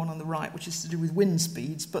about the one on the right, which is to do with wind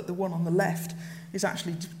speeds, but the one on the left is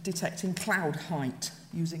actually detecting cloud height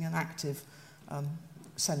using an active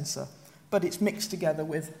sensor. But it's mixed together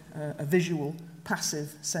with a visual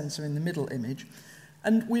passive sensor in the middle image.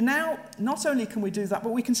 And we now, not only can we do that,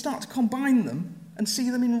 but we can start to combine them and see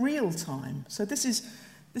them in real time. So this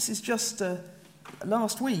is just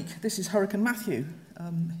last week, this is Hurricane Matthew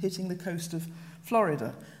hitting the coast of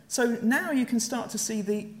Florida. So now you can start to see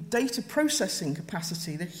the data processing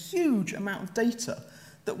capacity, the huge amount of data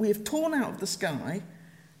that we have torn out of the sky,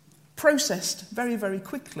 processed very, very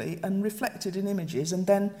quickly and reflected in images and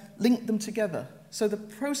then linked them together. So the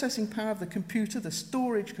processing power of the computer, the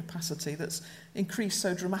storage capacity that's increased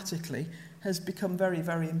so dramatically, has become very,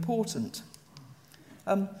 very important.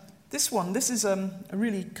 This is a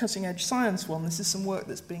really cutting-edge science one. This is some work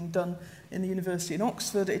that's being done in the University in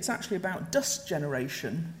Oxford. It's actually about dust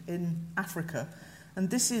generation in Africa. And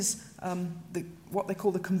this is what they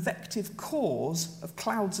call the convective cores of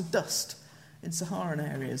clouds of dust in Saharan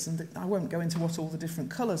areas. And I won't go into what all the different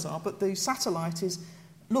colours are, but the satellite is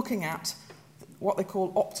looking at what they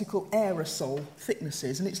call optical aerosol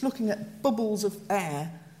thicknesses, and it's looking at bubbles of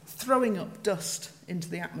air throwing up dust into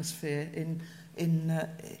the atmosphere in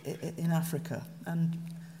Africa. And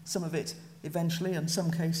some of it eventually, in some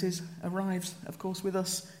cases, arrives, of course, with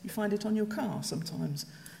us. You find it on your car sometimes,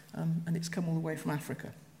 and it's come all the way from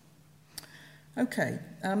Africa. Okay,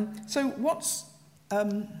 so what's...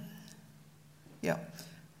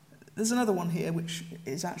 There's another one here, which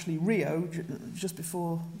is actually Rio, just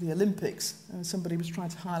before the Olympics. Somebody was trying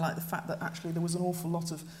to highlight the fact that actually there was an awful lot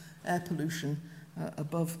of air pollution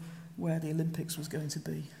above where the Olympics was going to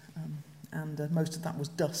be. And most of that was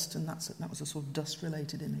dust, and that was a sort of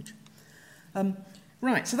dust-related image.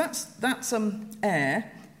 Right, so that's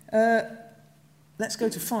air. Let's go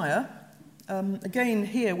to fire. Again,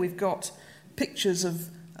 here we've got pictures of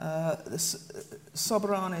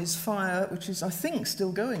Soberanes fire, which is, I think,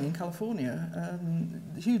 still going in California.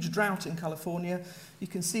 Huge drought in California. You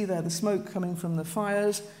can see there the smoke coming from the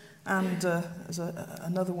fires, and there's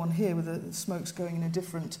another one here with the smoke's going in a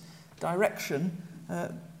different direction.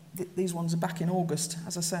 These ones are back in August.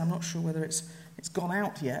 As I say, I'm not sure whether it's gone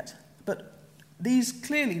out yet, but these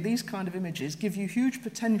kind of images give you huge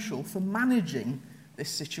potential for managing this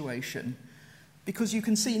situation, because you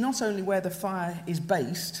can see not only where the fire is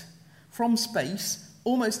based from space,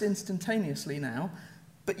 almost instantaneously now,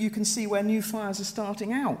 but you can see where new fires are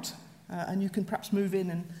starting out, and you can perhaps move in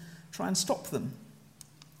and try and stop them.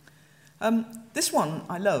 This one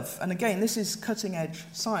I love, and again, this is cutting-edge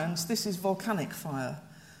science. This is volcanic fire.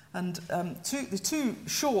 And the two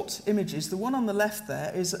short images, the one on the left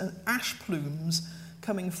there is ash plumes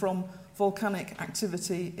coming from volcanic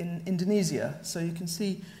activity in Indonesia. So you can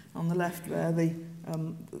see on the left there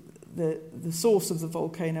the source of the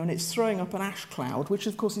volcano, and it's throwing up an ash cloud, which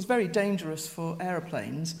of course is very dangerous for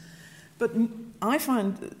aeroplanes. But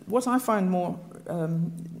what I find more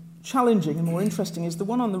challenging and more interesting is the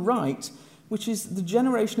one on the right, which is the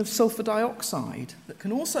generation of sulfur dioxide that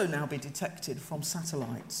can also now be detected from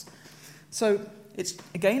satellites. So it's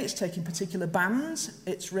taking particular bands,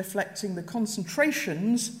 it's reflecting the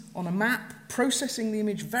concentrations on a map, processing the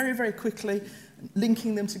image very, very quickly,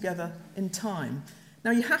 linking them together in time.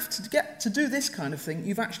 Now you have to do this kind of thing,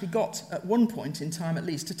 you've actually got, at one point in time at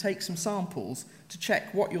least, to take some samples to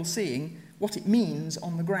check what you're seeing, what it means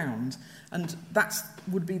on the ground. And that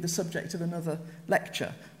would be the subject of another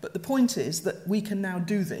lecture. But the point is that we can now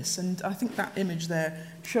do this. And I think that image there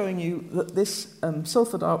showing you that this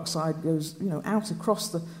sulfur dioxide goes out across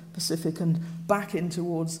the Pacific and back in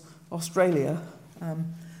towards Australia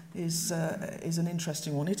is an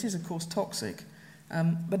interesting one. It is, of course, toxic.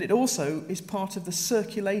 But it also is part of the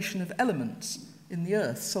circulation of elements in the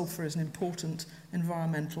Earth. Sulfur is an important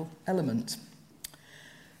environmental element.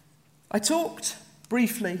 I talked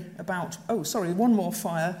briefly about, one more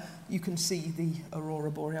fire. You can see the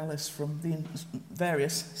Aurora Borealis from the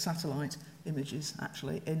various satellite images,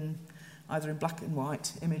 actually, either in black and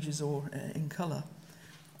white images or in colour.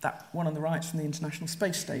 That one on the right is from the International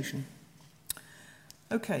Space Station.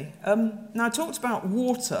 Okay, now I talked about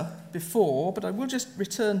water before, but I will just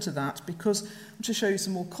return to that because I want to show you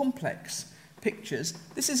some more complex pictures.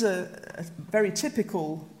 This is a very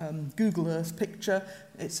typical Google Earth picture.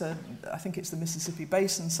 I think it's the Mississippi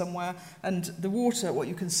Basin somewhere, and the water, what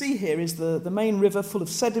you can see here is the main river full of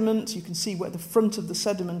sediment. You can see where the front of the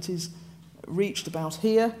sediment is reached about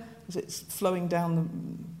here, as it's flowing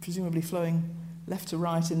down, presumably flowing left to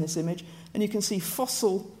right in this image, and you can see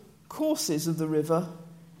fossil courses of the river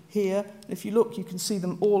here. If you look, you can see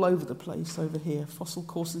them all over the place over here, fossil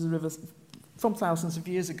courses of the river from thousands of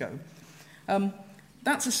years ago.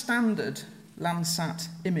 That's a standard Landsat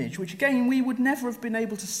image, which again, we would never have been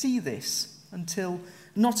able to see this until,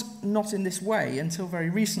 not in this way, until very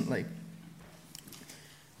recently.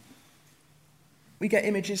 We get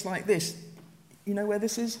images like this. You know where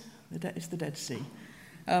this is? It's the Dead Sea.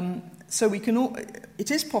 So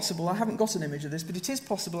it is possible, I haven't got an image of this, but it is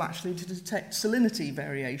possible actually to detect salinity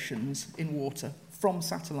variations in water from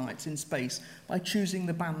satellites in space by choosing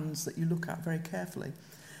the bands that you look at very carefully.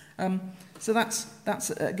 So that's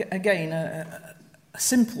again a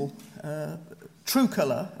simple true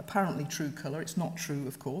colour, apparently true colour. It's not true,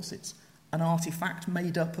 of course. It's an artifact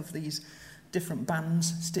made up of these different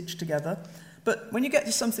bands stitched together. But when you get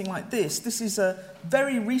to something like this is a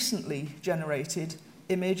very recently generated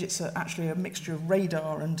image. It's actually a mixture of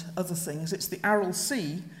radar and other things. It's the Aral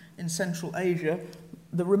Sea in Central Asia.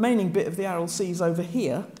 The remaining bit of the Aral Sea is over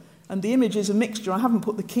here, and the image is a mixture. I haven't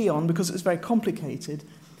put the key on because it's very complicated,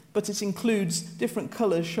 but it includes different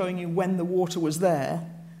colours showing you when the water was there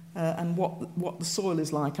and what the soil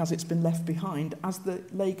is like as it's been left behind, as the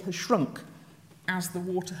lake has shrunk, as the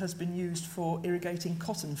water has been used for irrigating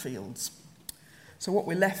cotton fields. So what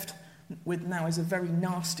we're left with now is a very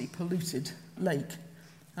nasty, polluted lake.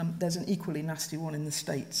 There's an equally nasty one in the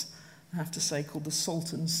States, I have to say, called the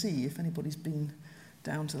Salton Sea, if anybody's been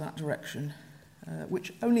down to that direction,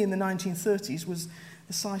 which only in the 1930s was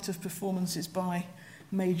the site of performances by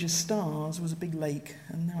major stars. It was a big lake,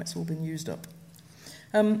 and now it's all been used up.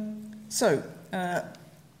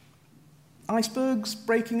 Icebergs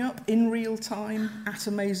breaking up in real time at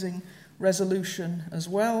amazing resolution as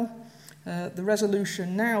well. The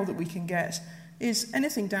resolution now that we can get is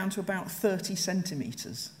anything down to about 30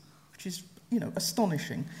 centimetres, which is,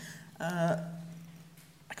 astonishing. I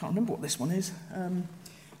can't remember what this one is.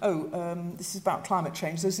 This is about climate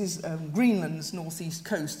change. This is Greenland's northeast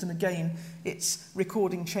coast, and again, it's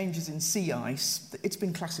recording changes in sea ice. It's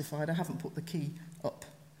been classified. I haven't put the key up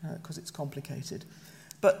because it's complicated.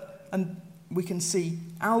 And we can see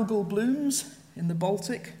algal blooms in the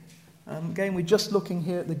Baltic. Again, we're just looking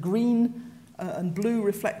here at the green and blue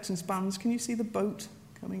reflectance bands. Can you see the boat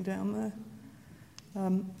coming down there?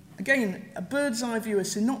 Again, a bird's eye view, a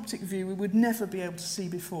synoptic view we would never be able to see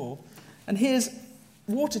before. And here's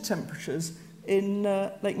water temperatures in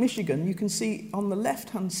Lake Michigan. You can see on the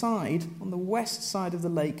left-hand side, on the west side of the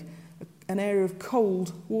lake, an area of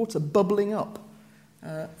cold water bubbling up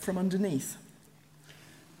from underneath.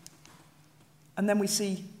 And then we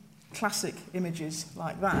see classic images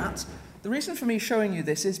like that. The reason for me showing you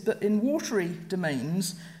this is that in watery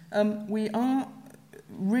domains, we are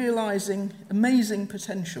realising amazing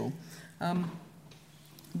potential.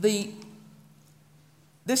 The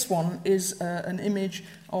This one is an image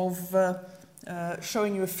of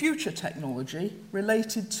showing you a future technology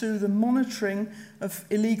related to the monitoring of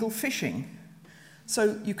illegal fishing.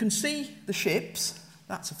 So you can see the ships,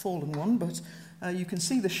 that's a fallen one, but you can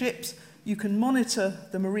see the ships, you can monitor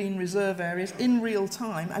the marine reserve areas in real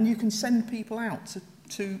time, and you can send people out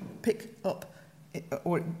to pick up,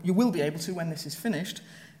 or you will be able to when this is finished,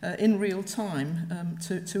 in real time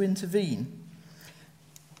to intervene.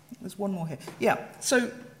 There's one more here. Yeah,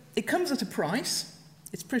 so it comes at a price.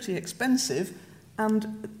 It's pretty expensive,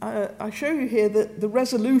 and I show you here that the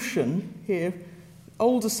resolution here,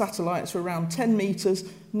 older satellites were around 10 metres,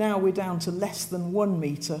 now we're down to less than 1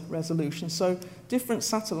 metre resolution. So different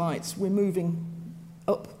satellites, we're moving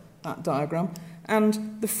up that diagram,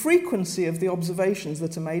 and the frequency of the observations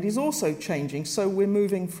that are made is also changing. So we're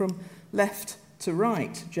moving from left to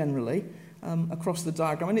right, generally, across the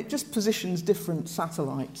diagram, and it just positions different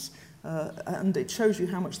satellites, and it shows you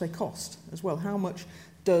how much they cost as well. How much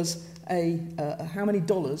does how many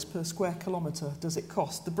dollars per square kilometre does it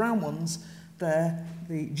cost? The brown ones there,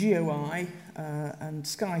 the GOI and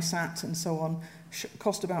SkySat and so on,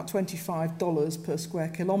 cost about $25 per square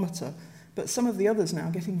kilometre, but some of the others now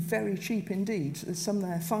are getting very cheap indeed. There's some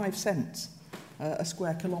there 5 cents a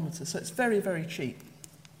square kilometre, so it's very, very cheap.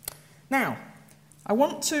 Now, I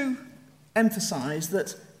want to emphasise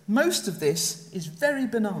that most of this is very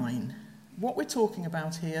benign. What we're talking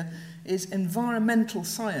about here is environmental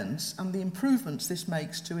science and the improvements this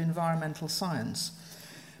makes to environmental science.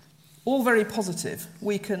 All very positive.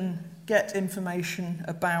 We can get information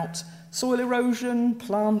about soil erosion,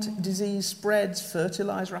 plant disease spreads,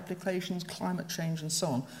 fertiliser applications, climate change and so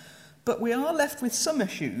on. But we are left with some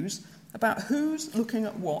issues about who's looking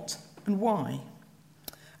at what and why,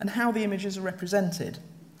 and how the images are represented.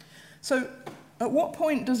 So, at what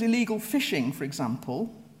point does illegal fishing, for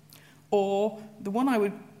example, or the one I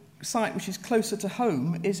would cite which is closer to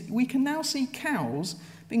home, is we can now see cows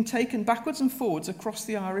being taken backwards and forwards across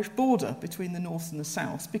the Irish border between the north and the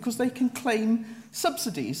south because they can claim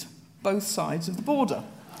subsidies both sides of the border.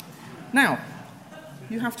 Now,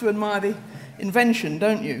 you have to admire the invention,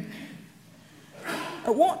 don't you?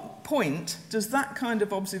 At what point does that kind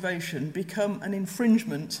of observation become an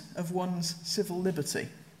infringement of one's civil liberty?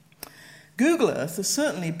 Google Earth has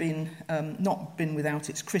certainly been not been without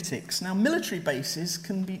its critics. Now, military bases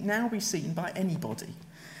can now be seen by anybody.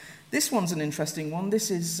 This one's an interesting one. This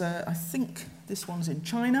is, I think, this one's in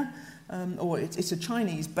China, or it's a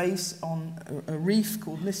Chinese base on a reef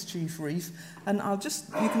called Mischief Reef. And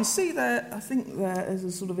you can see there, I think there is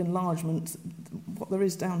a sort of enlargement, what there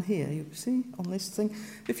is down here, you see, on this thing.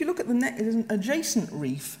 If you look at there's an adjacent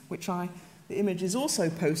reef, which the image is also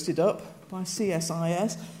posted up by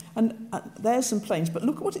CSIS, and there's some planes, but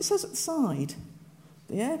look at what it says at the side.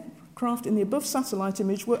 The aircraft in the above satellite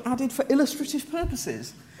image were added for illustrative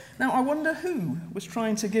purposes. Now, I wonder who was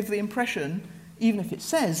trying to give the impression, even if it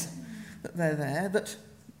says that they're there, that,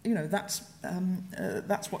 you know, that's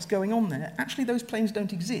what's going on there. Actually, those planes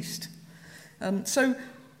don't exist. So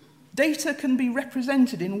data can be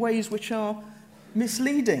represented in ways which are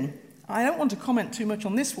misleading. I don't want to comment too much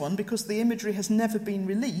on this one because the imagery has never been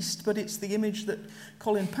released, but it's the image that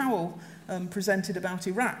Colin Powell presented about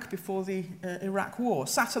Iraq before the Iraq War.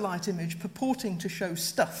 Satellite image purporting to show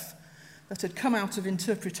stuff that had come out of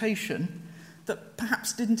interpretation that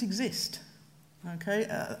perhaps didn't exist. Okay,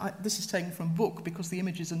 this is taken from a book because the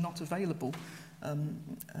images are not available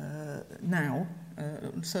now,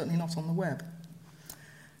 certainly not on the web.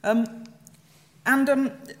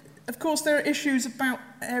 Of course, there are issues about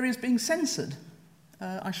areas being censored.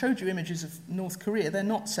 I showed you images of North Korea. They're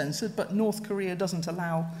not censored, but North Korea doesn't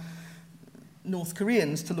allow North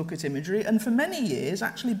Koreans to look at imagery. And for many years,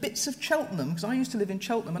 actually, bits of Cheltenham, because I used to live in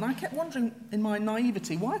Cheltenham, and I kept wondering in my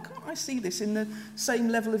naivety, why can't I see this in the same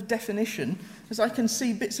level of definition as I can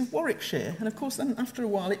see bits of Warwickshire? And of course, then after a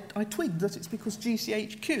while, I twigged that it's because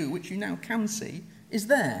GCHQ, which you now can see, is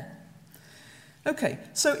there. Okay,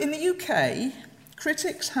 so in the UK,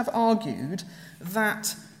 critics have argued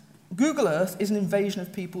that Google Earth is an invasion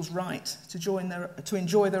of people's right to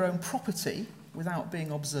enjoy their own property without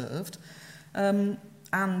being observed, and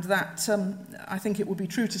that I think it would be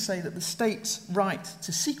true to say that the state's right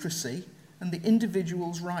to secrecy and the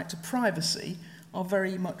individual's right to privacy are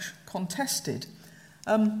very much contested.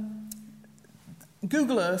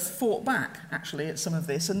 Google Earth fought back, actually, at some of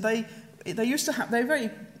this, and they used to have, they're a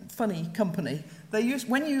very funny company.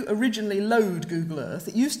 When you originally load Google Earth,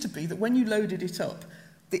 it used to be that when you loaded it up,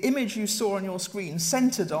 the image you saw on your screen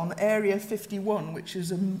centred on Area 51, which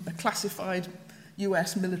is a classified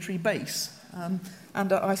US military base.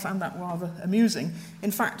 And I found that rather amusing.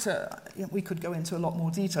 In fact, we could go into a lot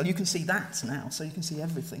more detail. You can see that now, so you can see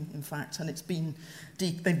everything, in fact, and it's been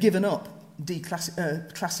they've given up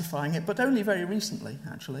classifying it, but only very recently,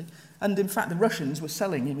 actually. And in fact, the Russians were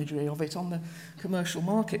selling imagery of it on the commercial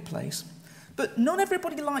marketplace. But not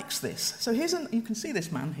everybody likes this. So you can see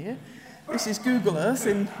this man here. This is Google Earth.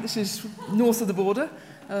 This is north of the border.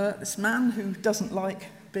 This man who doesn't like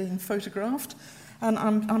being photographed. And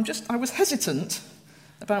I was hesitant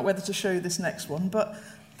about whether to show you this next one, but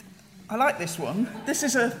I like this one. This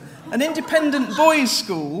is an independent boys'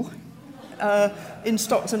 school in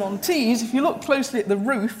Stockton-on-Tees. If you look closely at the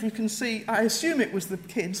roof, you can see, I assume it was the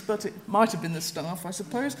kids, but it might have been the staff, I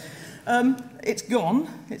suppose. It's gone.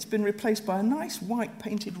 It's been replaced by a nice white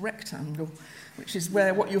painted rectangle, which is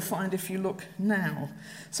what you'll find if you look now.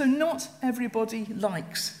 So not everybody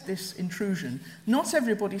likes this intrusion. Not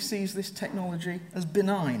everybody sees this technology as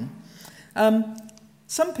benign.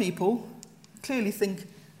 Some people clearly think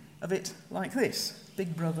of it like this.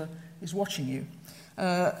 Big Brother is watching you.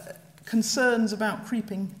 Concerns about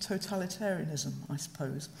creeping totalitarianism, I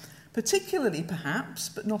suppose. Particularly, perhaps,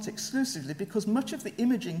 but not exclusively, because much of the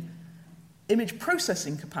image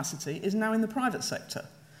processing capacity is now in the private sector.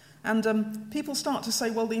 And people start to say,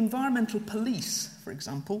 well, the environmental police, for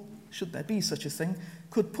example, should there be such a thing,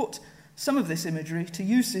 could put some of this imagery to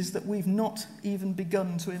uses that we've not even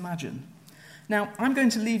begun to imagine. Now, I'm going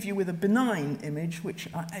to leave you with a benign image, which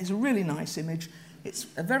is a really nice image. It's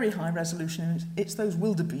a very high resolution image. It's those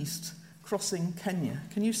wildebeests crossing Kenya.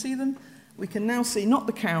 Can you see them? We can now see not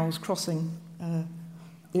the cows crossing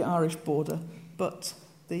the Irish border, but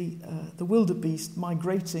the wildebeest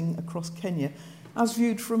migrating across Kenya, as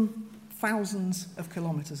viewed from thousands of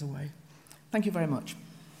kilometres away. Thank you very much.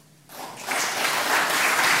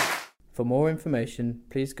 For more information,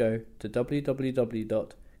 please go to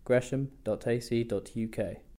www.gresham.ac.uk.